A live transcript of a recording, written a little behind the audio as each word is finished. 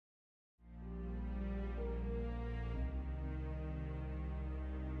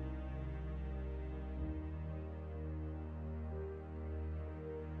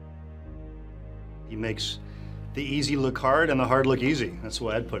makes the easy look hard and the hard look easy. That's the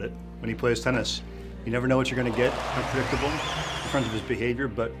way I'd put it. When he plays tennis, you never know what you're going to get, unpredictable in terms of his behavior,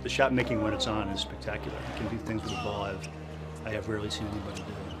 but the shot making when it's on is spectacular. He can do things with the ball I have rarely seen anybody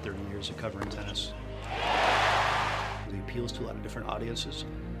do in 30 years of covering tennis. He appeals to a lot of different audiences.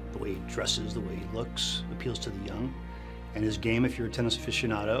 The way he dresses, the way he looks, appeals to the young. And his game, if you're a tennis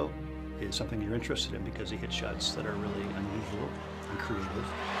aficionado, is something you're interested in because he hits shots that are really unusual and creative.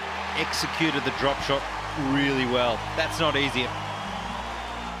 Executed the drop shot really well. That's not easy.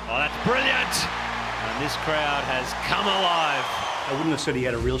 Oh, that's brilliant! And this crowd has come alive. I wouldn't have said he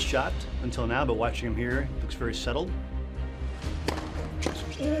had a real shot until now, but watching him here, he looks very settled.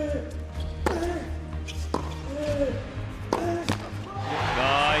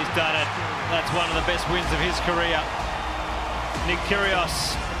 Oh, he's done it. That's one of the best wins of his career. Nick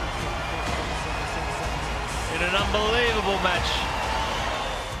Kyrgios in an unbelievable match.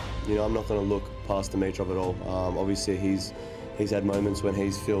 You know, I'm not going to look past Dimitrov at all. Obviously, he's had moments when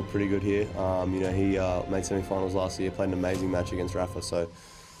he's feel pretty good here. You know, he made semi-finals last year, played an amazing match against Rafa, so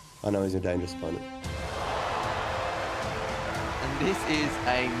I know he's a dangerous opponent. And this is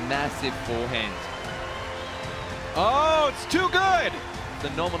a massive forehand. Oh, it's too good!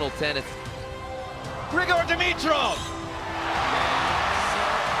 Phenomenal tennis. Grigor Dimitrov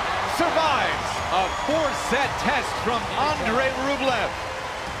survives a 4-set test from Andrei Rublev.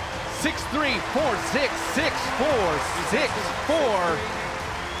 6-3, 4-6, 6-4, 6-4.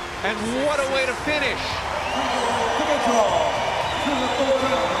 And what a way to finish.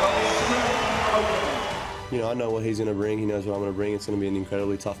 You know, I know what he's going to bring. He knows what I'm going to bring. It's going to be an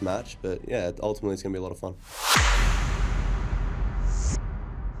incredibly tough match. But, yeah, ultimately it's going to be a lot of fun.